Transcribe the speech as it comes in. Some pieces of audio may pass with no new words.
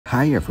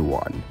Hi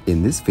everyone,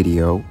 in this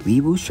video, we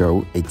will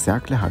show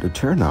exactly how to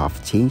turn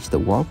off change the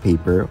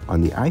wallpaper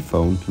on the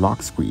iPhone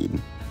lock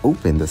screen.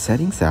 Open the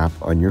Settings app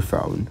on your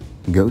phone,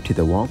 go to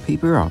the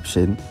Wallpaper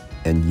option,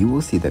 and you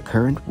will see the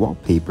current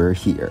wallpaper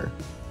here.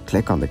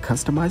 Click on the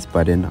Customize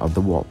button of the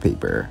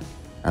wallpaper.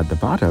 At the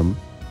bottom,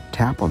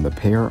 tap on the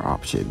Pair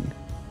option.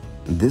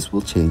 This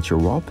will change your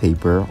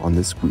wallpaper on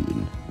the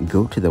screen.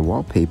 Go to the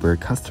Wallpaper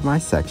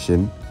Customize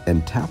section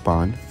and tap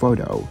on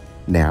Photo.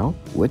 Now,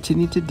 what you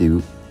need to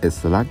do is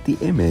select the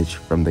image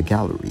from the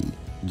gallery.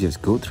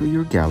 Just go through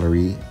your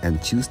gallery and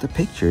choose the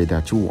picture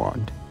that you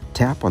want.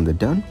 Tap on the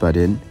Done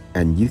button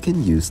and you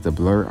can use the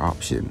Blur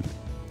option.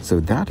 So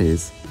that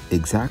is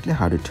exactly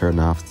how to turn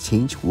off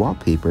change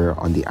wallpaper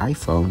on the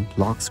iPhone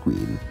lock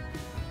screen.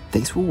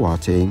 Thanks for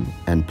watching,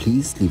 and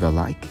please leave a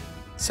like,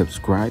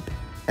 subscribe,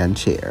 and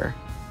share.